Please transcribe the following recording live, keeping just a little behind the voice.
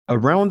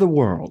Around the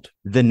world,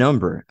 the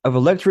number of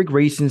electric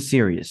racing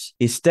series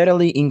is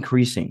steadily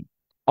increasing.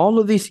 All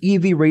of these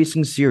EV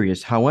racing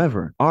series,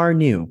 however, are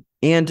new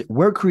and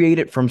were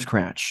created from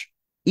scratch.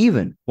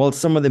 Even while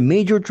some of the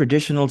major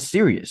traditional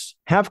series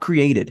have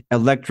created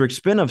electric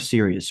spin-off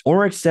series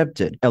or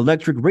accepted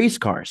electric race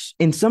cars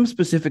in some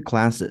specific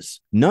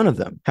classes, none of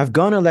them have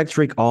gone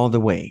electric all the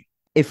way.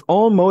 If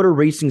all motor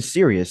racing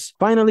series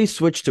finally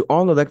switch to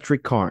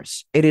all-electric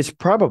cars, it is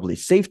probably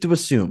safe to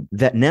assume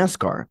that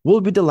NASCAR will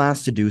be the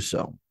last to do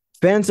so.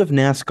 Fans of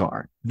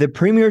NASCAR, the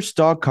premier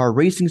stock car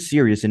racing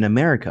series in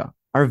America,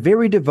 are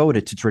very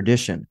devoted to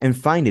tradition and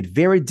find it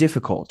very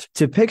difficult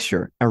to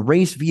picture a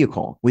race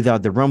vehicle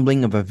without the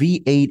rumbling of a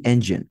V8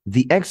 engine,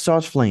 the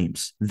exhaust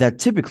flames that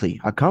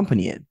typically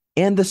accompany it,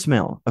 and the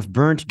smell of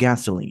burnt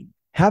gasoline.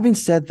 Having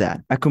said that,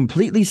 a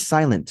completely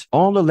silent,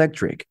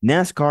 all-electric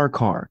NASCAR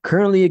car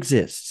currently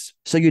exists,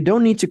 so you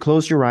don't need to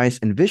close your eyes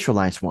and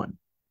visualize one.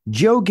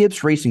 Joe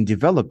Gibbs Racing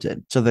developed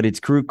it so that its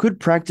crew could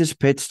practice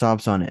pit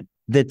stops on it.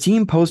 The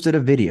team posted a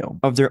video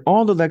of their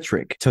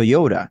all-electric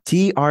Toyota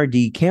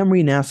TRD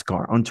Camry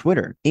NASCAR on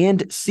Twitter,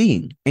 and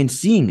seeing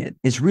it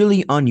is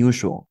really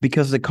unusual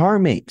because the car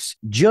makes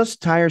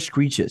just tire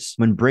screeches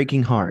when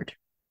braking hard.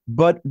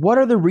 But what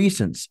are the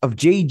reasons of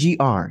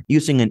JGR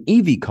using an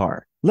EV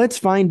car? Let's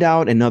find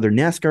out in other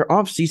NASCAR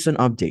off-season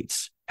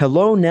updates.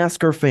 Hello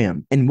NASCAR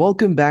fam, and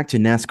welcome back to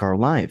NASCAR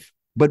Live.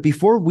 But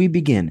before we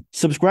begin,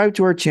 subscribe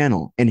to our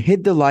channel and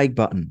hit the like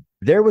button.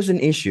 There was an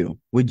issue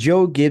with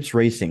Joe Gibbs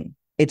Racing.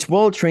 Its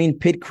well-trained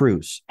pit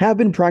crews have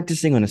been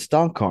practicing on a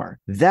stock car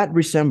that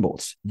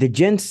resembles the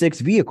Gen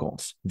 6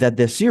 vehicles that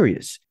the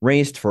series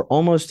raced for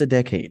almost a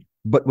decade.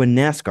 But when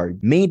NASCAR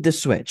made the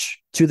switch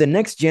to the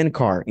next-gen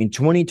car in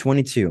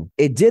 2022,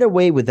 it did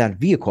away with that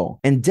vehicle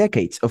and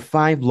decades of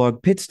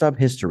 5-log pit stop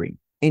history.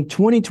 In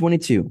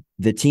 2022,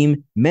 the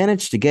team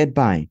managed to get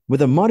by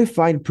with a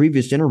modified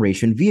previous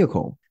generation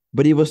vehicle,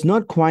 but it was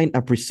not quite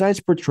a precise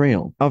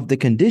portrayal of the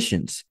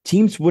conditions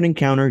teams would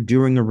encounter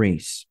during a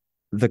race.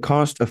 The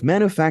cost of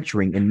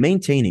manufacturing and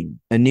maintaining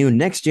a new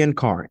next-gen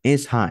car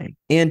is high,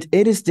 and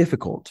it is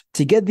difficult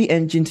to get the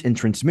engines and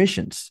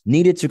transmissions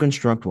needed to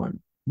construct one.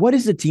 What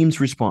is the team's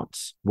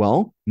response?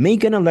 Well,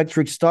 make an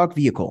electric stock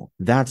vehicle,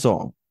 that's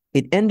all.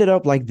 It ended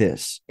up like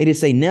this. It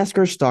is a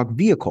NASCAR stock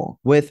vehicle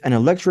with an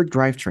electric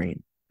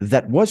drivetrain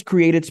that was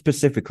created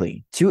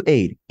specifically to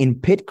aid in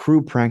pit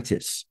crew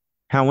practice.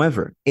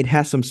 However, it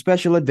has some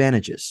special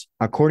advantages,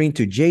 according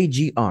to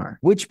JGR,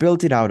 which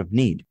built it out of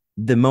need.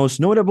 The most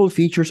notable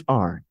features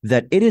are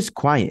that it is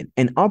quiet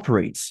and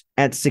operates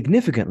at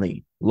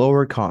significantly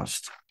lower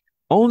cost.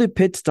 Only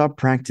pit stop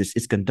practice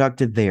is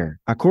conducted there,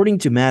 according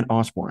to Matt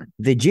Osborne,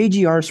 the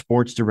JGR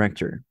sports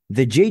director.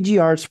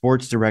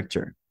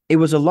 It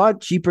was a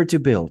lot cheaper to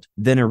build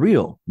than a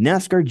real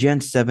NASCAR Gen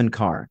 7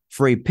 car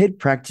for a pit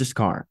practice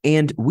car,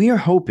 and we are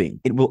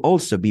hoping it will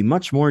also be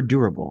much more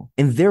durable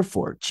and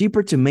therefore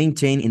cheaper to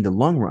maintain in the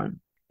long run.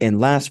 And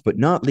last but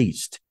not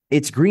least,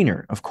 it's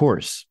greener, of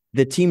course.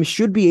 The team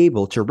should be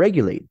able to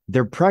regulate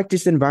their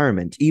practice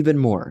environment even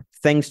more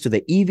thanks to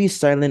the EV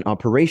silent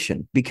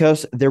operation,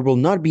 because there will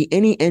not be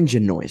any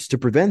engine noise to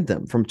prevent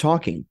them from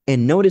talking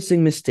and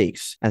noticing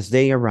mistakes as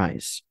they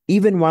arise.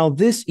 Even while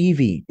this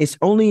EV is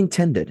only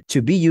intended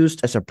to be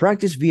used as a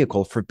practice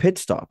vehicle for pit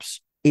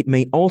stops, it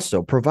may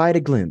also provide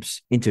a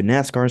glimpse into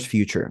NASCAR's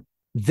future.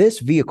 This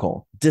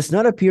vehicle does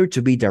not appear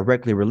to be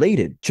directly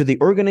related to the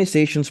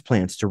organization's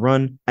plans to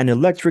run an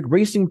electric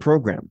racing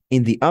program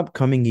in the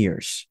upcoming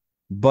years.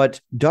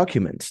 But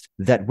documents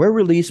that were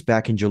released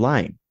back in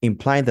July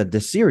imply that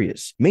the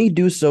series may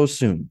do so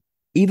soon,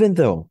 even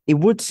though it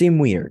would seem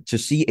weird to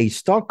see a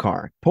stock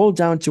car pulled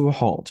down to a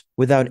halt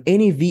without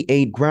any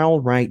V8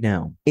 growl right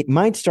now. It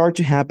might start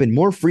to happen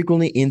more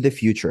frequently in the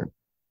future.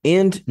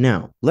 And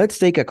now, let's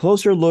take a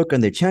closer look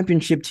on the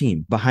championship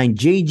team behind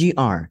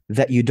JGR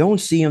that you don't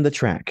see on the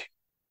track.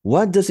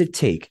 What does it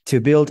take to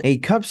build a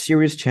Cup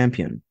Series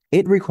champion?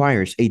 It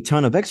requires a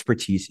ton of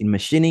expertise in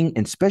machining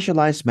and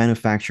specialized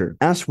manufacture,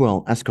 as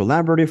well as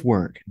collaborative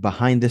work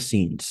behind the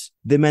scenes.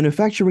 The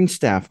manufacturing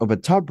staff of a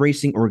top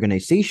racing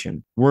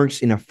organization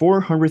works in a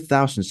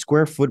 400,000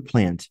 square foot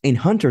plant in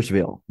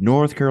Huntersville,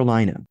 North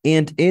Carolina,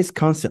 and is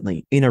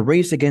constantly in a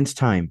race against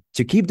time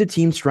to keep the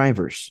team's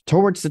drivers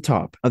towards the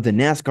top of the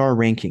NASCAR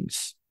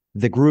rankings.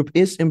 The group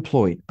is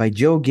employed by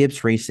Joe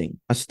Gibbs Racing,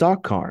 a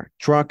stock car,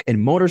 truck,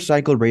 and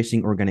motorcycle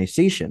racing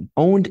organization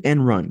owned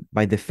and run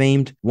by the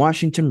famed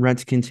Washington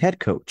Redskins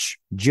head coach,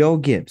 Joe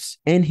Gibbs,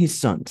 and his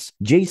sons,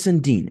 Jason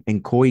Dean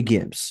and Coy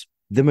Gibbs.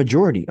 The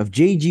majority of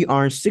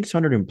JGR's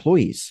 600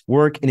 employees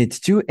work in its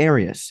two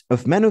areas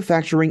of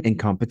manufacturing and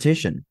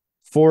competition.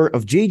 4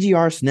 of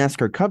JGR's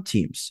NASCAR Cup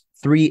teams,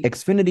 3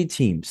 Xfinity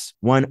teams,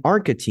 1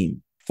 ARCA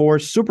team, 4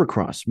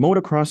 Supercross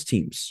motocross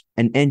teams,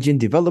 an engine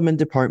development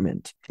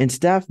department, and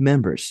staff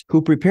members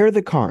who prepare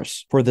the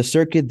cars for the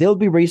circuit they'll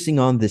be racing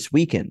on this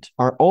weekend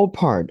are all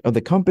part of the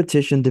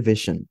competition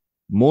division.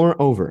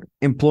 Moreover,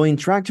 employing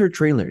tractor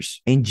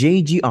trailers and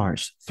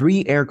JGR's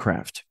 3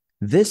 aircraft,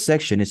 this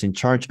section is in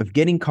charge of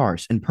getting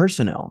cars and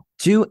personnel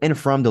to and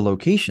from the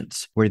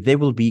locations where they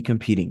will be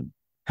competing.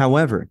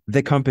 However,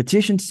 the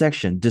competition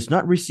section does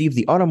not receive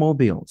the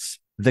automobiles.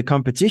 The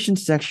competition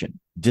section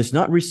does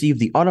not receive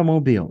the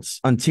automobiles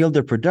until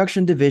the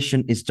production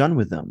division is done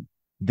with them.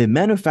 The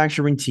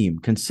manufacturing team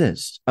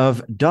consists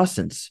of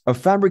dozens of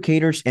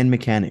fabricators and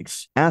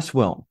mechanics, as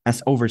well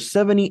as over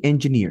 70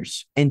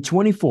 engineers and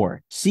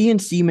 24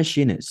 CNC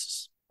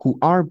machinists, who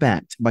are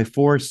backed by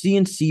 4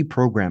 CNC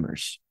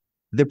programmers.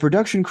 The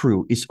production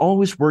crew is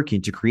always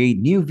working to create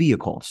new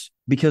vehicles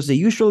because the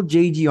usual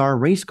JGR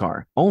race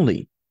car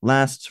only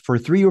lasts for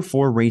 3 or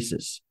 4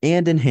 races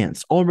and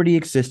enhance already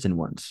existing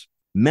ones.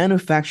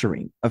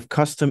 Manufacturing of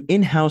custom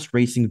in-house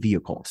racing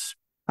vehicles.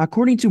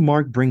 According to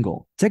Mark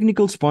Bringle,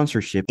 technical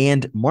sponsorship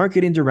and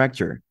marketing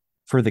director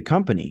for the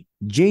company,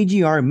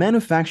 JGR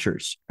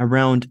manufactures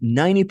around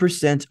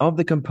 90% of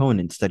the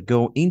components that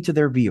go into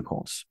their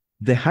vehicles.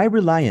 The high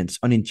reliance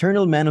on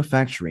internal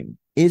manufacturing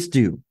is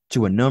due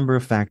to a number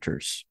of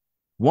factors.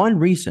 One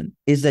reason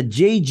is that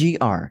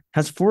JGR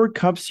has 4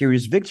 Cup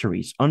Series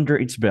victories under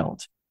its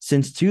belt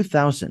since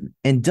 2000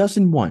 and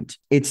doesn't want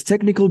its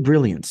technical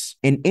brilliance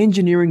and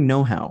engineering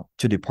know-how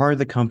to depart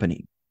the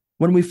company.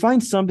 When we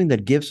find something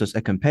that gives us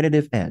a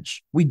competitive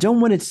edge, we don't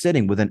want it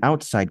sitting with an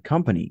outside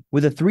company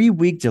with a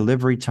 3-week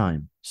delivery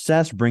time,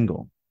 says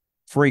Bringle.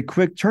 For a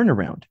quick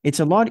turnaround,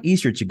 it's a lot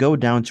easier to go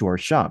down to our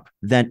shop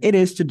than it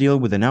is to deal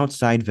with an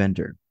outside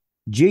vendor.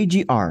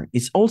 JGR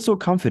is also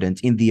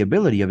confident in the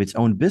ability of its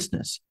own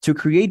business to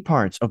create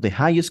parts of the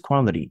highest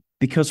quality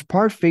because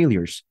part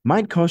failures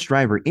might cause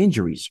driver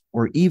injuries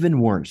or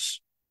even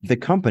worse. The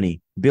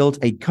company built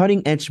a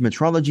cutting-edge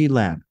metrology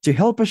lab to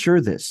help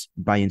assure this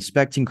by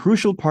inspecting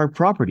crucial part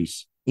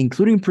properties,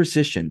 including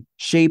precision,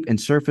 shape, and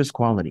surface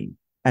quality.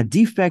 A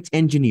defect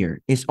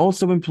engineer is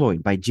also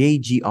employed by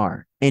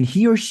JGR, and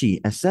he or she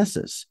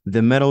assesses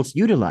the metals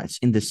utilized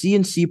in the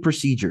CNC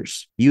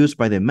procedures used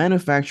by the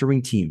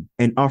manufacturing team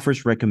and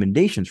offers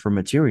recommendations for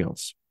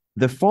materials.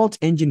 The fault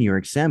engineer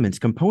examines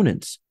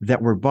components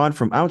that were bought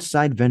from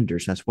outside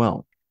vendors as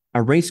well.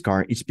 A race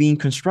car is being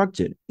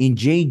constructed in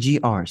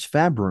JGR's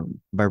fab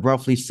room by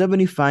roughly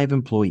 75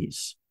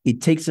 employees.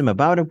 It takes them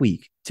about a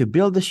week to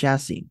build the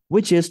chassis,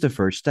 which is the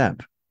first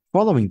step.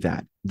 Following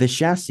that, the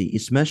chassis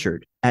is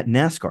measured at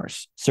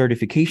Nascar's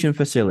certification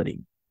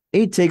facility.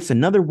 It takes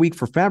another week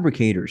for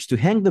fabricators to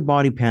hang the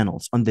body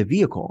panels on the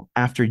vehicle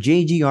after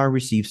JGR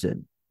receives it.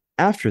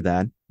 After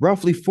that,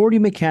 roughly 40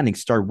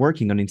 mechanics start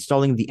working on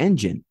installing the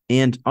engine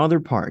and other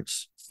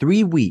parts.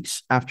 3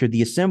 weeks after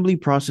the assembly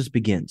process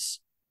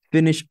begins,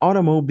 finished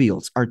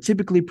automobiles are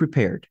typically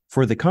prepared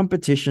for the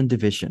competition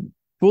division.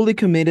 Fully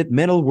committed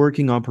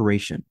metalworking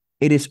operation.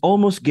 It is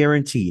almost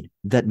guaranteed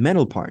that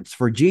metal parts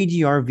for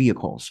JGR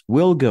vehicles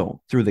will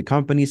go through the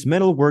company's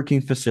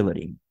metalworking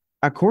facility.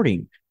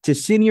 According to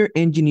senior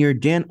engineer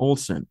Dan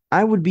Olson,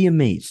 I would be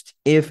amazed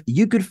if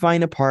you could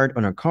find a part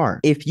on a car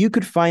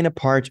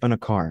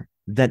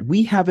that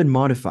we haven't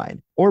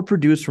modified or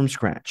produced from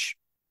scratch.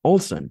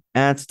 Olson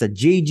adds that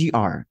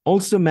JGR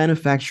also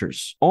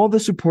manufactures all the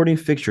supporting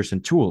fixtures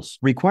and tools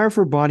required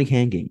for body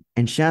hanging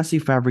and chassis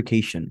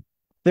fabrication.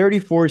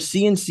 34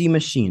 CNC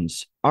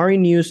machines are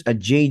in use at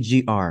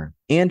JGR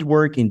and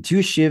work in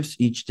 2 shifts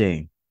each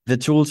day. The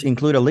tools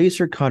include a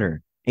laser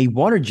cutter, a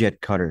water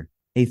jet cutter,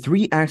 a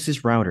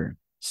 3-axis router,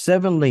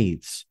 7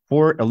 lathes,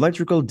 4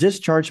 electrical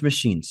discharge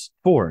machines,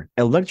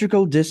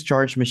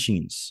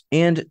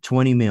 and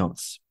 20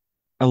 mills.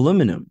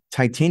 Aluminum,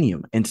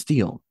 titanium, and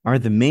steel are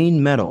the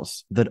main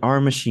metals that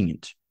are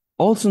machined.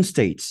 Olson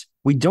states,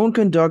 "We don't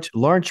conduct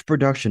large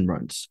production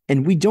runs,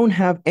 and we don't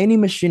have any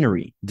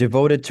machinery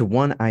devoted to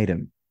one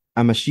item.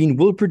 A machine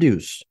will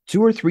produce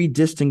 2 or 3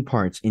 distinct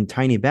parts in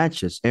tiny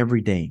batches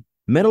every day.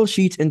 Metal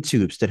sheets and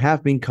tubes that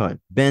have been cut,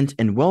 bent,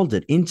 and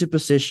welded into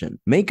position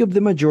make up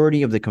the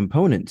majority of the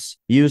components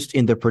used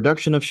in the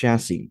production of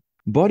chassis.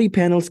 Body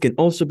panels can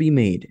also be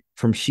made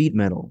from sheet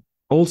metal."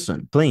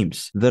 Olson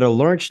claims that a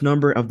large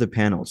number of the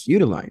panels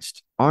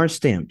utilized are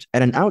stamped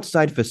at an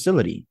outside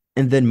facility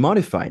and then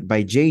modified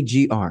by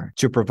JGR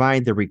to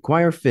provide the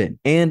required fit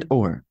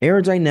and/or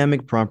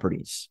aerodynamic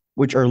properties,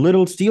 which are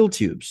little steel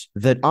tubes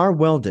that are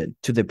welded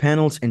to the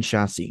panels and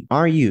chassis,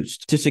 are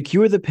used to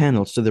secure the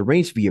panels to the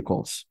race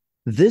vehicles.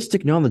 This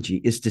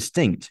technology is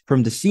distinct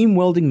from the seam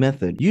welding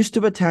method used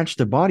to attach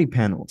the body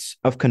panels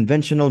of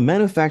conventional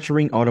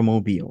manufacturing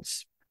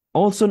automobiles.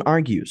 Olson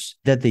argues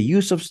that the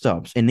use of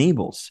stubs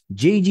enables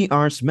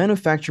JGR's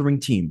manufacturing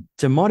team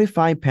to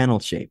modify panel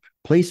shape,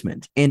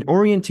 placement, and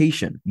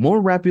orientation more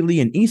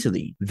rapidly and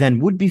easily than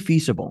would be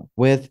feasible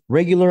with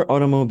regular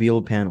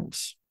automobile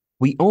panels.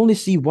 "We only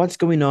see what's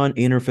going on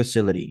in our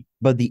facility,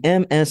 but the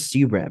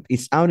MSC rep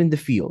is out in the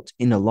field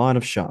in a lot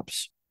of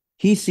shops.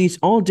 He sees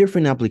all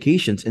different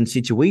applications and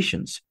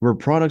situations where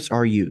products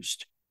are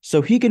used,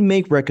 so he can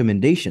make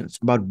recommendations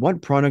about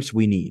what products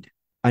we need."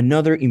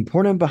 Another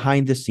important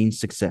behind-the-scenes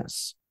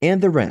success,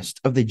 and the rest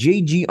of the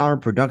JGR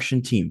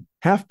production team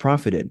have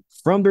profited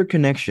from their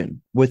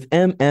connection with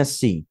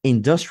MSC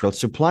Industrial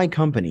Supply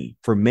Company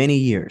for many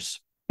years.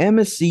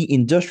 MSC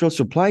Industrial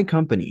Supply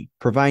Company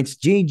provides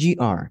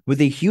JGR with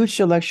a huge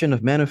selection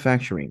of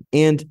manufacturing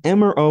and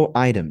MRO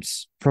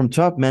items from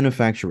top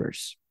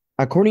manufacturers.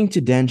 According to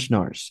Dan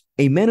Schnars,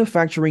 a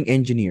manufacturing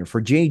engineer for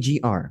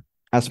JGR,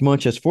 as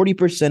much as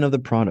 40% of the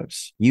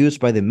products used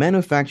by the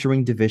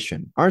manufacturing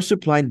division are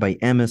supplied by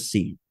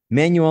MSC.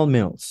 Manual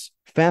mills,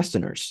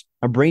 fasteners,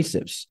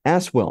 abrasives,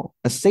 as well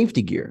as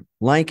safety gear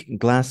like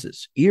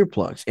glasses,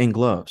 earplugs, and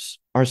gloves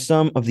are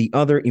some of the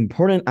other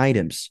important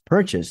items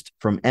purchased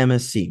from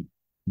MSC.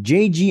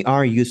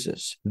 JGR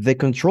uses the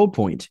Control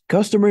Point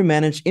Customer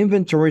Managed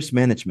Inventories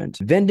Management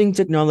vending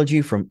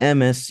technology from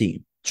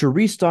MSC to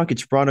restock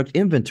its product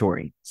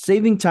inventory,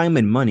 saving time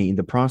and money in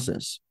the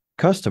process.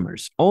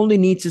 Customers only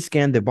need to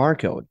scan the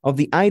barcode of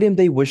the item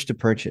they wish to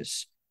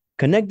purchase.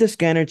 Connect the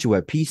scanner to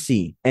a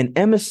PC, and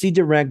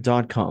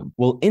MSCDirect.com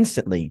will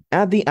instantly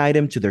add the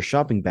item to their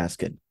shopping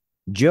basket.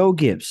 Joe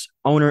Gibbs,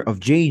 owner of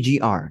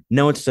JGR,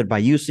 notes that by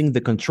using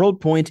the Control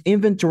Point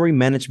Inventory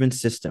Management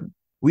System,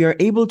 we are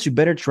able to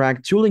better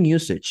track tooling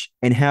usage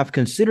and have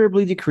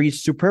considerably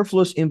decreased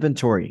superfluous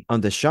inventory on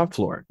the shop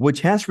floor,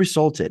 which has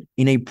resulted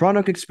in a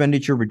product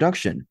expenditure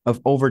reduction of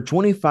over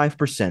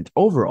 25%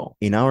 overall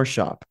in our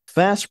shop.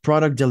 Fast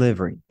product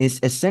delivery is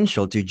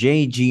essential to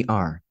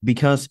JGR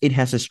because it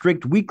has a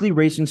strict weekly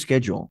racing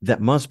schedule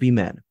that must be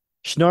met.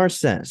 Schnars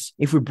says,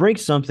 if we break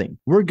something,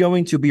 we're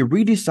going to be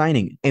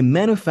redesigning and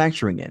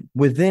manufacturing it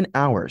within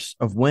hours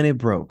of when it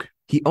broke.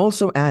 He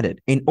also added,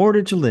 in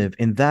order to live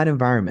in that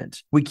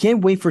environment, we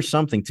can't wait for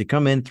something to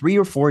come in 3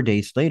 or 4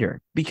 days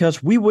later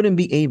because we wouldn't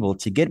be able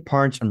to get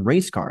parts on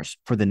race cars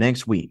for the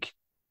next week.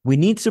 We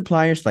need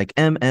suppliers like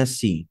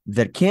MSC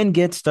that can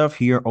get stuff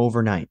here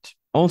overnight.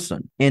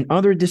 Olson and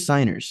other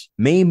designers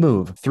may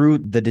move through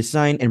the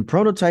design and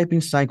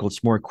prototyping cycles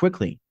more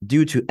quickly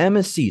due to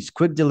MSC's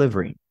quick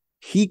delivery.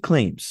 He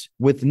claims,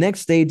 with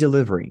next day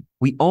delivery,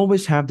 we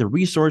always have the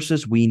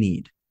resources we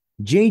need.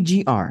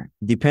 JGR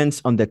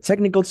depends on the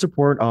technical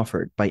support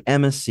offered by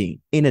MSC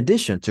in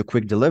addition to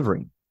quick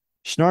delivery.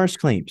 Schnars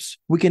claims,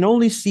 we can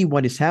only see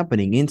what is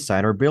happening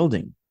inside our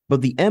building,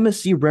 but the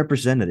MSC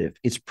representative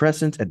is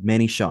present at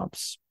many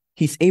shops.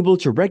 He's able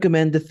to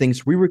recommend the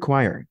things we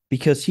require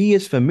because he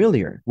is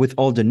familiar with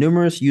all the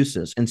numerous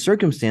uses and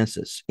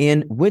circumstances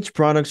in which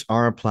products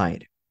are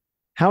applied.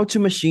 How to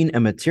machine a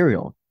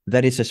material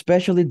that is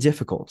especially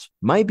difficult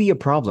might be a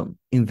problem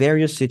in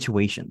various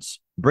situations.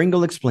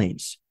 Bringle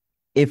explains,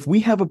 if we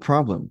have a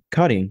problem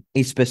cutting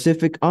a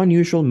specific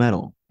unusual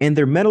metal, and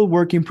their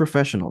metalworking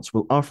professionals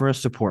will offer us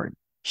support.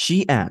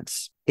 She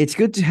adds, it's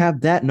good to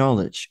have that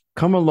knowledge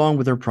come along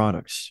with our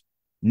products.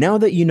 Now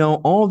that you know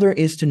all there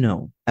is to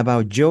know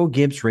about Joe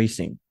Gibbs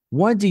Racing,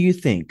 what do you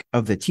think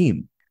of the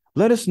team?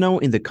 Let us know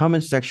in the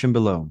comment section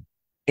below.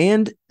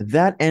 And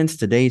that ends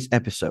today's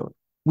episode.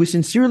 We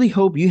sincerely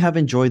hope you have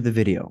enjoyed the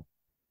video.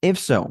 If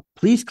so,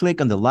 please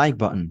click on the like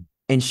button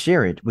and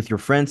share it with your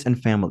friends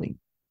and family.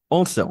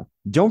 Also,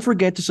 don't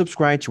forget to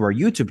subscribe to our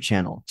YouTube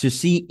channel to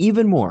see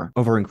even more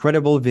of our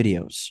incredible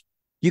videos.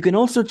 You can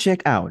also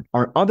check out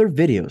our other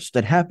videos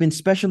that have been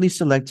specially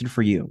selected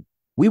for you.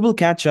 We will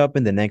catch up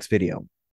in the next video.